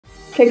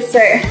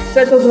Kickstart.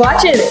 Start those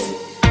watches.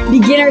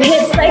 Beginner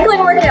HIIT cycling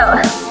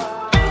workout.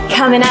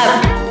 Coming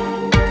up.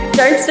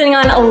 Start spinning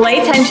on a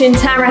light tension.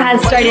 Timer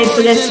has started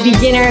for this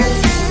beginner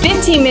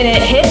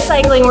 15-minute HIIT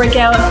cycling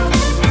workout.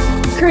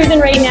 Cruising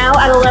right now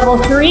at a level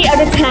 3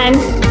 out of 10.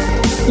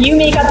 You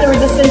make up the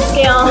resistance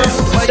scale.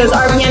 Those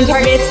RPM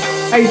targets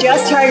are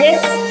just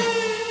targets.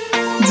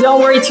 Don't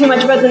worry too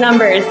much about the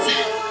numbers.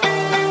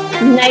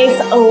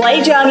 Nice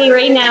light jogging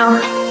right now.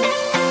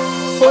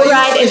 Full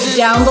ride is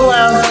down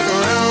below.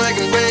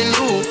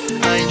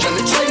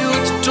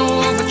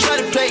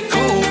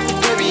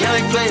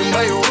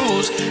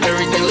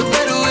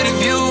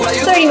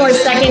 30 more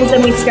seconds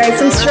and we start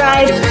some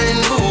strides.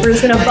 We're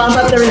just gonna bump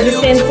up the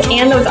resistance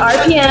and those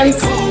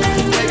RPMs.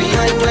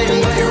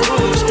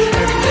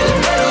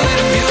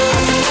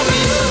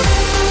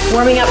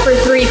 Warming up for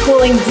 3,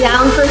 cooling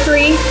down for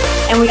 3,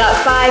 and we got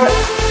 5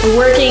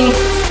 working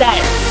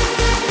sets.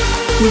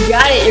 You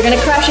got it, you're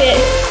gonna crush it.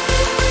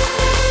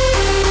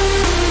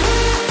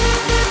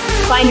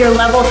 Find your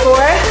level 4,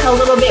 a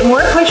little bit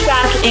more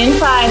pushback in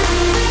 5,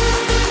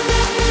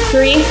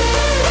 3,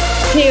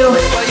 2,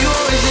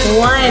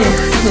 1.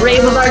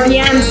 Raise those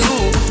RPMs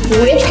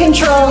with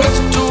control.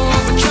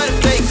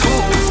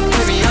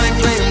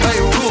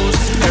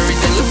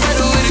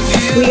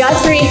 We got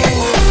 3,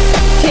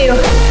 2,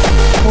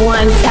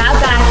 1. Tap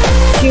back,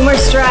 2 more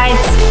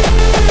strides.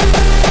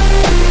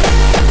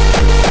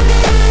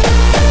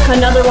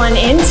 Another one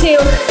in 2,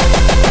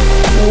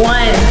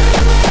 1.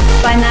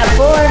 Find that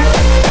 4.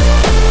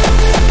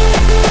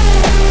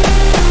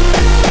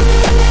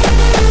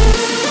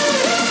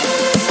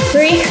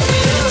 3,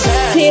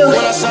 2,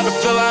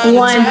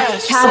 1.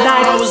 Tap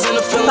back.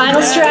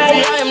 Final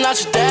stride.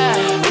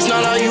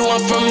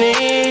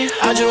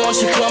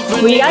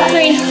 We got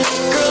 3,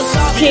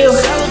 2,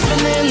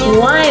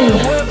 1.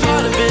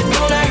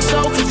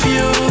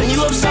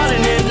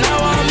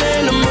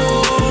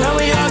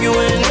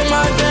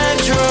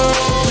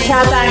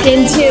 Tap back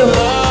in 2,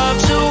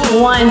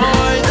 1.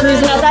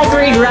 Cruising out that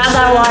 3. Grab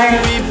that water.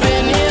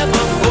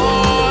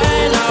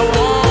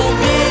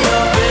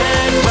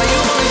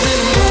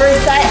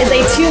 First set is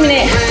a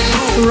 2-minute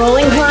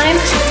rolling climb.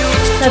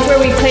 That's where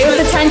we play with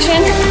the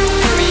tension,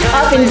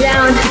 up and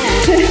down.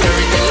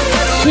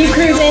 Keep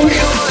cruising.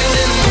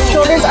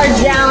 Shoulders are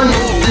down,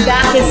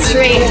 back is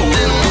straight,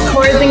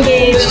 core is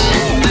engaged.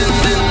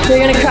 You're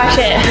gonna crush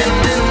it.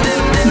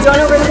 Don't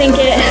overthink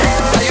it.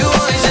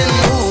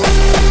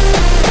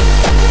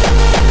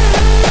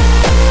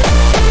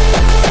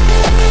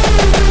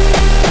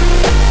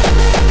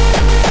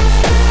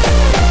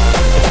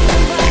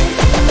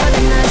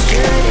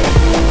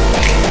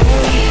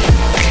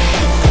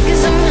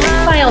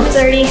 Final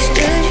 30.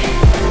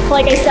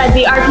 Like I said,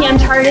 the RPM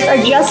targets are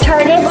just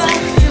targets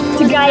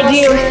to guide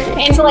you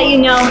and to let you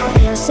know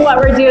what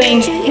we're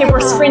doing if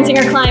we're sprinting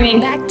or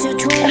climbing.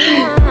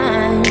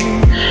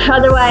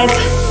 Otherwise,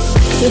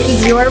 this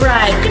is your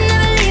ride.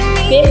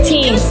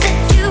 15.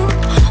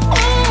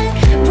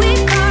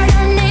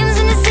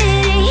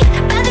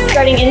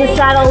 Starting in the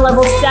saddle,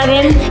 level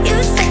 7.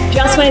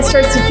 Just when it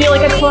starts to feel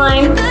like a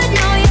climb.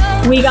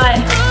 We got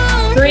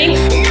 3,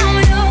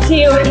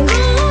 2,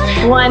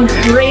 1.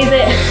 Raise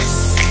it.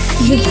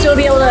 You should still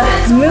be able to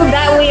move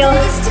that wheel.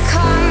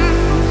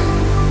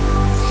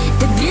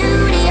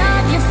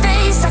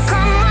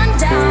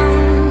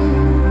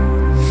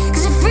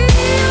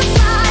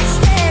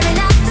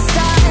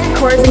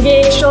 Core is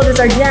engaged, shoulders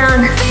are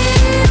down.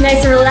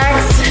 Nice and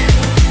relaxed.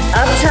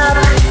 Up top.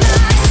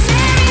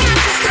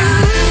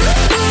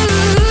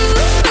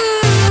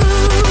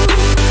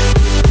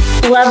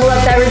 Level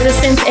up that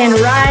resistance and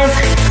rise.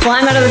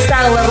 Climb out of the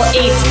saddle, level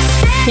 8.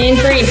 In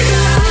 3,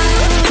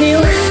 2,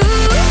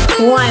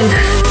 1.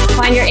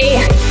 Find your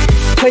 8.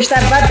 Push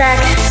that butt back.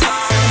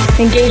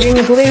 Engaging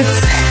the glutes.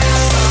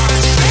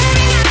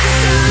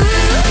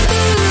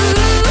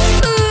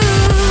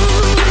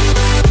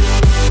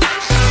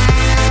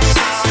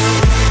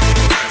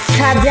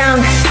 Tap down,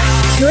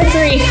 2 or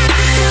 3.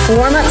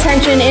 Warm up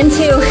tension in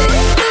 2,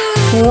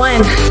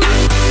 1.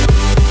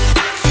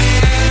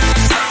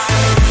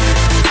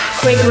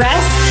 Quick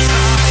rest.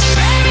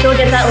 Go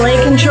get that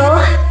leg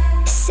control.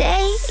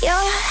 Say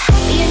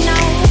you know,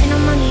 and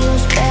I'm under your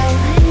spell.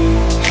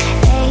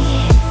 Hey,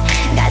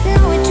 got to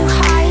know it too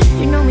high,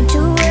 you know me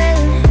too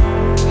well.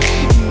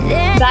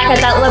 Back at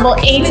that level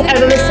 8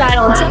 out of the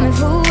saddle.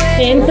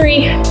 In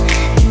 3,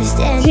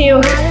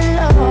 2,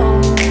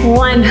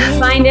 1.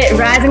 Find it,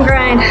 rise and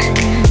grind.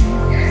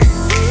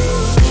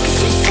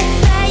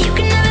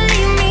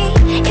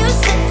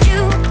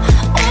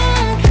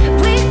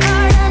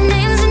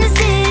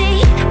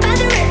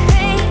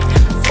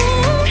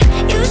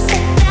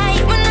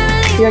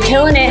 You're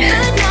killing it.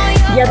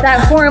 Get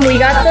that form, we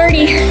got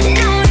 30.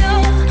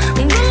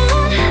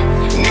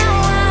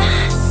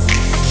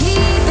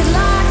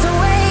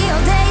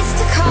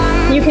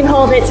 You can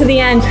hold it to the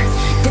end.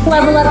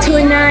 Level up to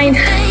a 9.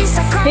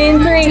 In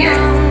 3,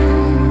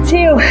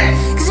 2,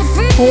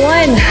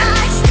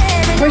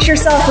 1. Push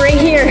yourself right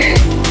here.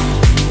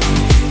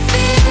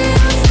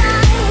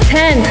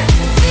 10,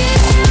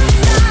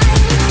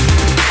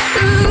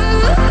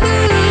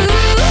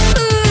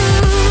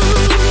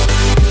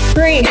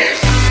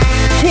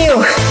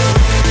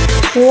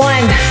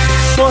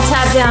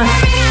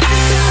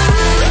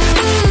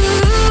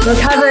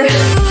 Recover.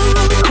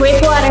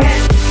 Quick water.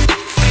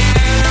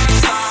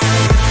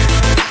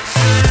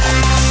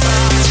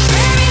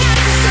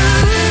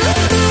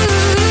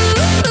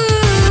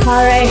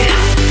 All right.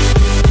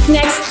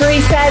 Next 3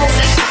 sets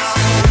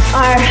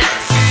are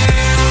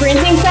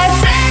sprinting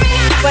sets,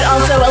 but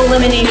also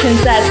elimination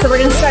sets. So we're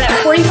gonna start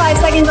at 45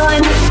 seconds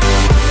on.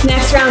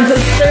 Next round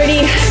is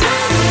 30.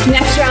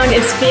 Next round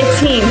is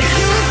 15.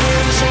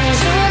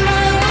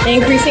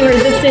 Increasing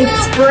resistance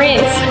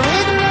sprint.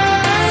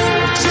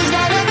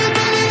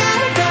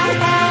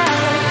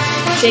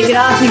 Shake it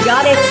off, you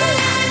got it.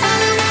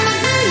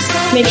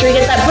 Make sure you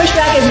get that push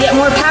back as you get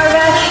more power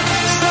back.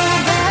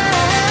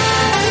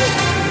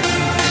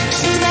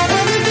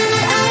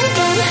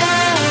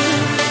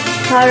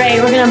 All right,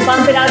 we're gonna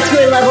bump it out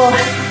to a level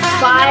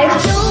 5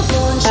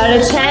 out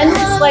of 10,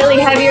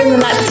 slightly heavier than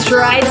that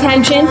stride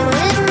tension.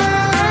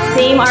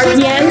 Same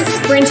RPM,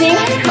 sprinting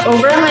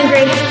over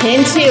 100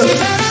 in 2,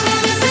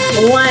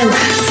 1,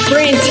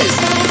 sprint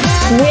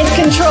with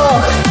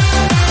control.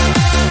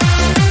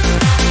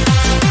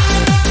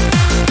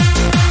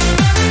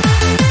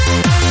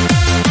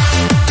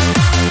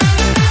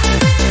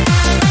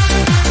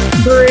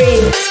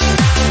 Breathe.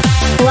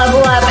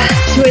 Level up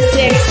to a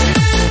 6.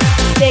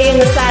 Stay in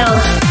the saddle.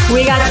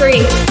 We got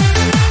 3,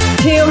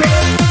 2,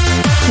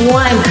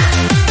 1.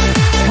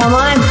 Come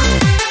on.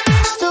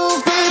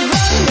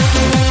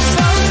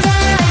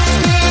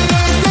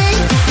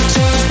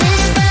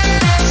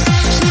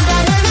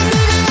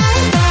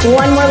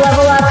 One more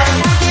level up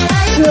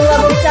to a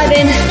level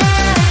 7.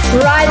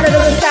 Rise out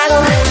of the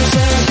saddle.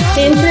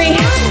 In 3,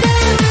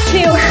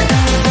 2,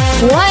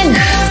 1.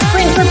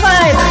 Sprint for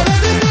 5.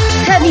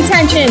 Heavy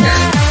tension.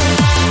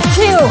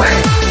 2,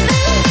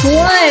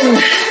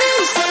 1.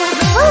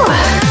 Oh,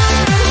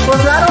 we'll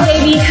throttle,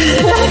 baby.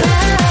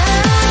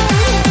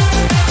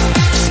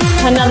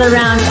 Another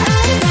round.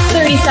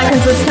 30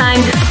 seconds this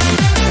time.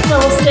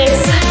 Level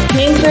 6.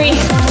 In 3,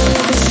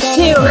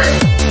 2,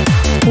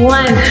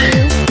 1.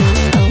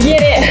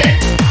 Get it.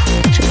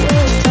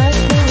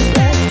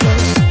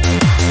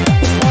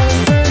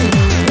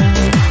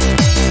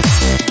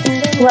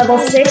 Level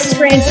 6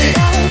 sprint.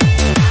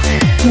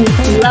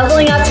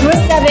 Leveling up to a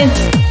 7.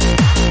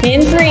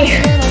 In 3,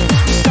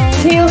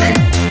 2,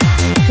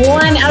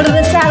 1. Out of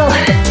the saddle.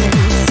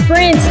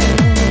 Sprint.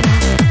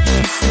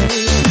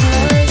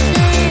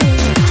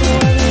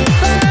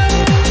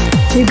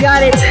 You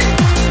got it.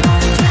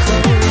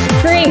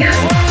 3,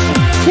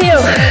 2,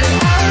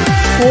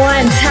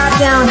 1. Tap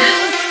down.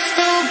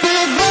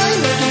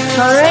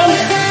 All right.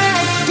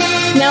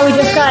 Now we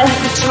just got a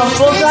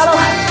full throttle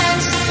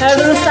out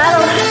of the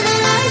saddle.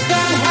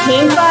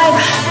 In 5,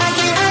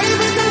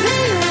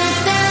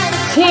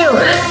 2,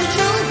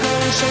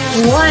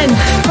 1.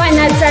 Find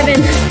that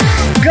 7.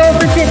 Go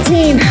for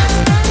 15.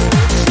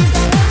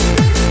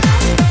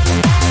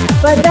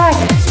 Butt back.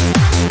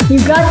 You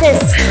got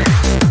this.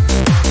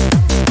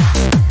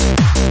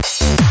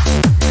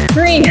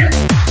 3,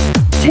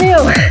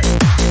 2,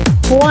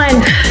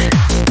 1.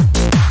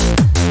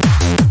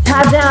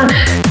 Tap down.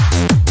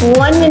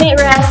 1 minute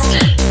rest.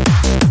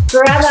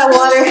 Grab that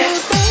water.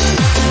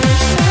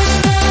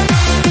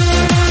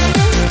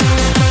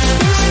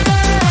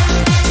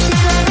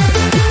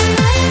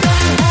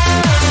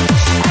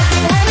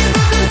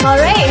 All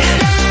right,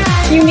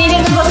 you made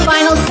it to the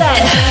final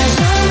set.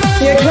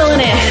 You're killing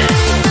it.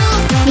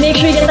 Make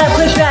sure you get that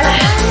push back.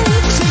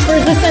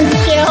 Resistance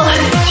scale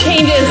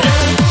changes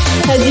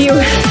as you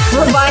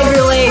revive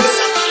your legs.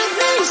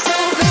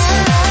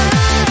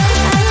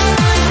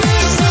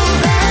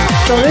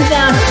 Shoulders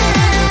down,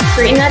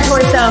 straighten that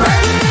torso.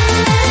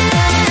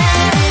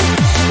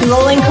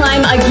 Rolling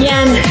climb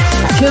again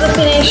to the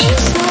finish.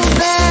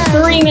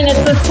 3 minutes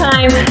this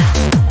time.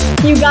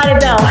 You got it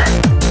though.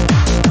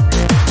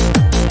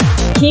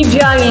 Keep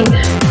jogging.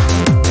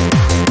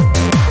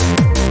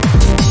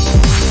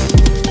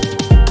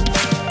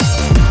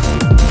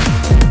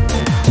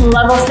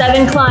 Level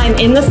 7 climb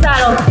in the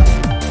saddle.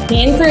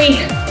 In 3,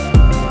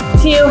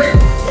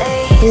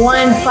 2,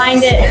 1.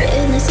 Find it.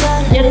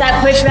 Get that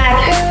push back.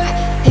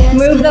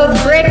 Move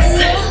those bricks.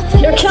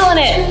 You're killing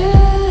it.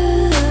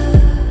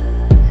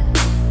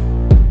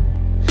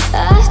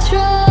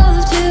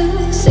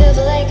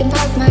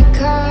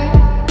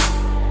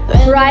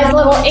 Rise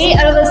level 8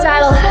 out of the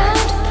saddle.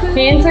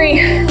 In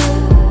 3,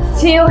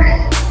 2,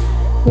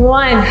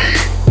 1.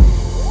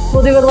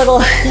 We'll do a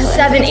little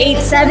 7, 8,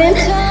 7.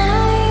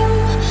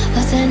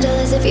 Los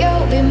Angeles, if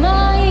you'll be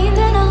mine,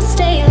 then I'll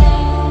stay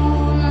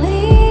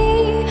lonely,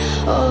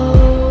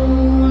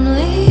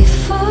 only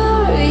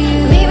for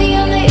you. Maybe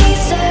on the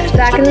east side.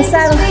 Back in the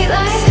saddle.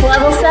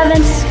 Level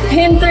 7.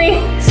 In 3,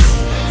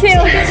 2,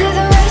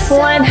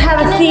 1.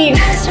 Have a seat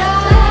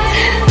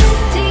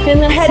in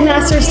the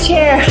headmaster's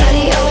chair.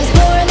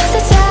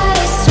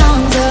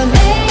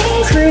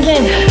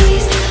 Cruising,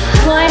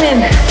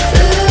 climbing,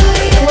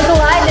 look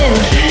alive in.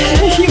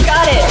 You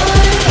got it.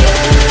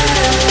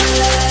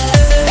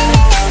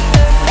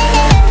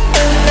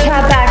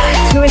 Tap back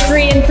to a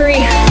 3 in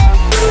 3,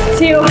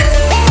 2,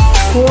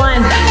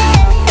 1.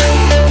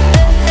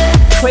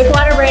 Quick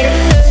water break.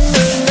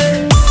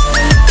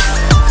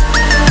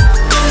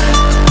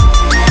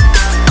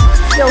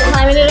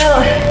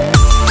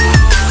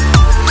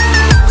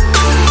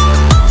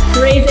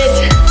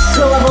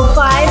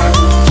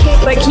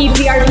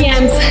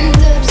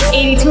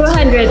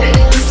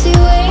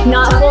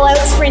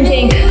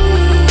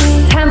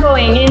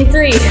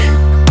 3, 2,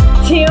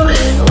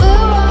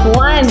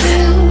 1.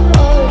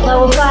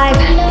 Level 5,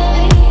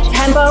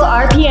 tempo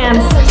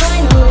RPMs.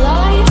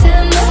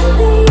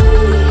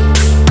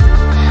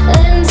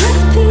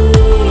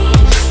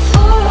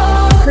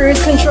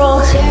 Cruise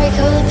control,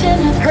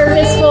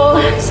 purposeful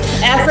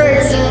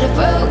effort.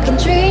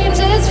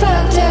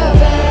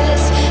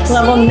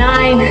 Level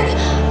 9,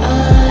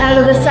 out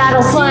of the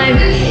saddle climb.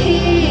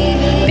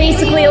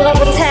 Basically a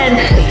level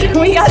 10.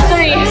 We got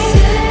 3,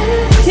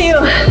 2,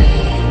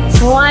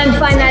 1.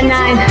 Find that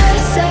 9.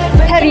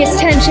 Heaviest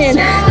tension.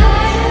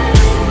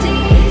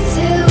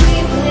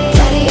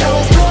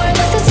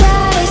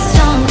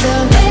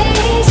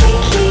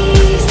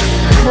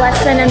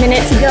 Less than a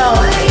minute to go.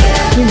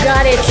 You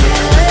got it.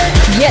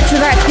 Get to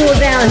that cool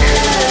down.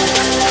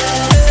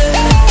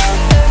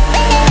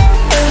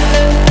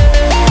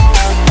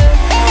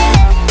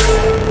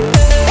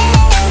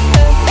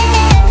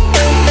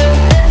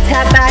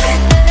 Tap back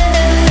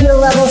to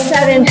level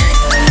 7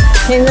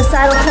 in the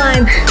saddle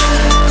climb.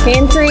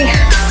 In 3, 2,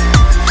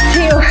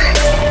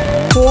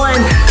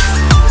 1.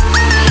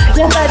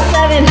 Get that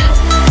 7.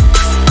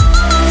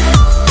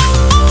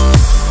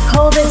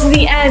 Hold it to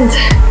the end.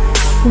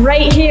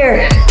 Right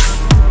here.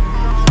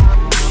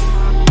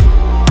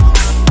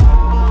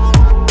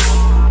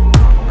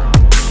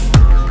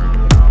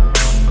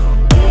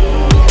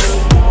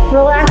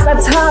 Relax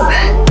up top.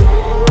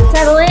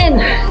 Settle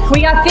in.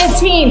 We got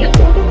 15.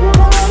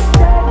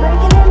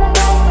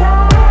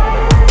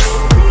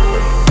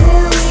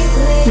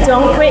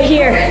 Don't quit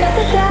here.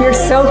 You're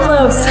so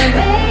close.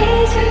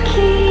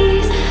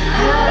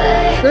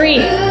 3,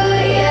 2,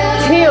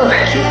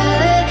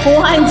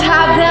 1.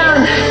 Tap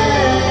down.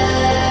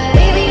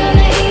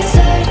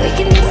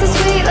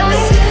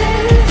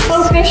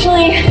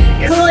 Officially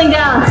cooling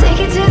down.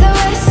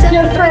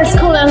 Your first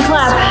cool down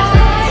clap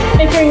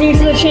if you're new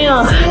to the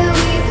channel.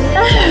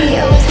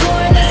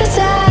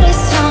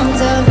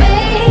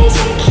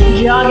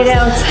 Jog it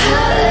out.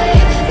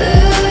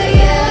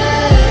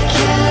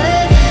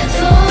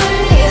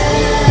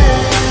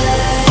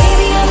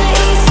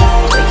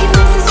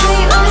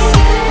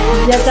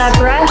 Get that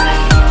breath.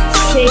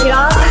 Shake it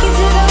off.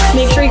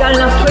 Make sure you got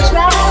enough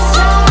pushback.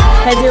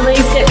 As your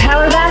legs get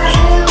power back.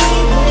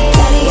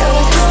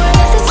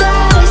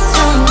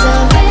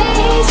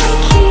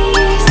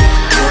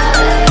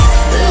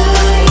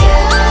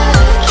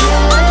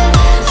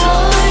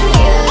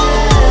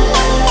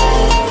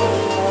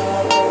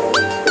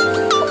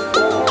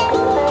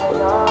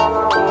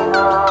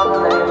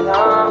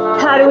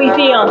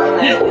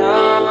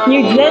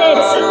 You did it!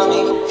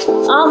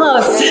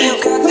 Almost.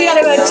 We got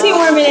about 2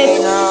 more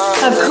minutes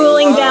of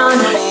cooling down.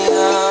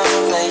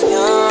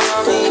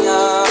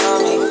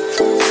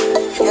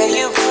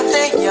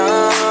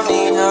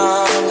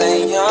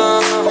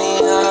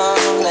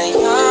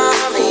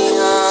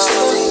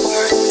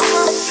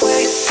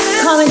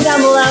 Comment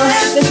down below.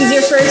 This is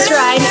your first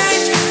ride,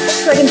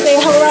 so I can say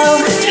hello.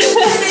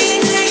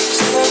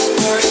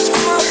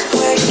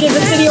 Give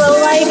this video a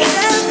like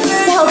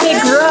to help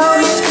it grow.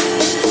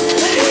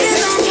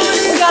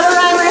 We got a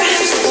rhymer.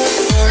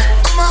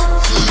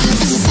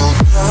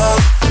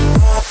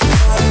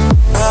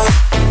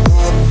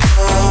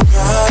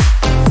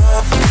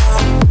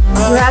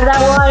 Grab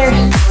that water.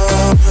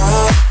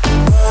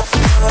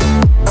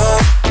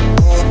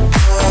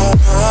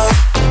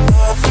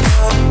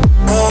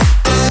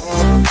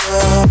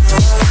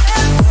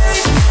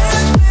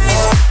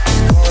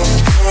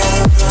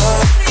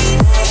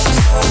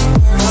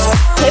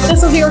 If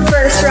this was your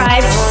first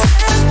ride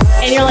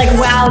and you're like,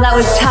 wow, that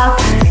was tough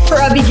for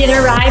a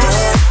beginner ride,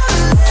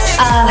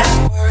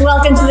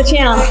 welcome to the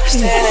channel.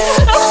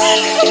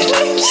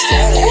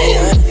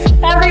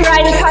 Every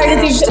ride is hard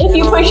if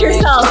you push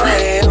yourself.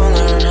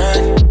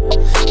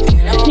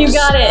 You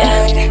got it.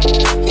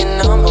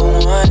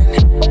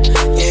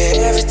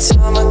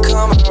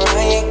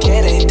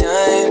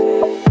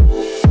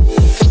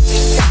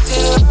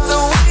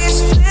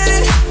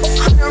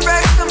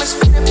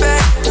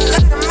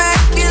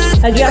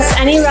 Adjust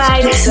any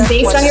ride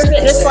based on your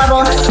fitness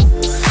level.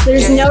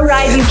 There's no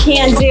ride you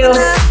can't do.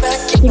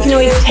 You can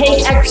always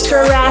take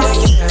extra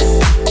rest.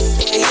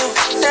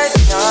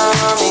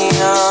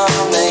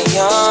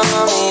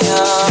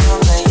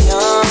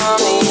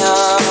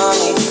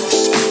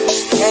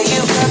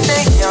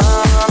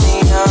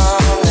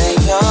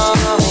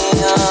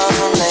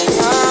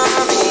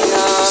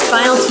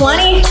 Final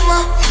 20.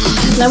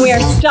 Then we are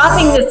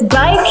stopping this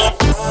bike.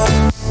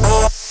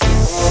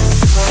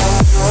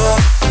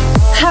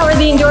 How are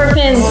the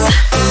endorphins?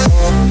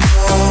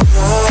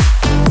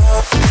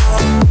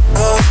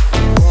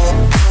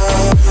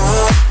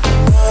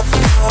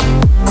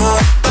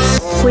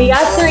 We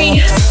got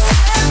 3,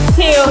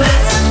 2,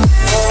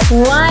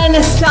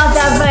 1. Stop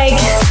that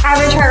bike.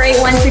 Average heart rate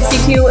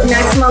 162,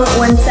 maximum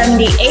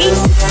 178.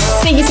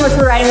 Thank you so much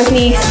for riding with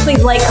me.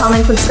 Please like,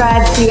 comment,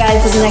 subscribe. See you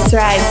guys in the next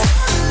ride.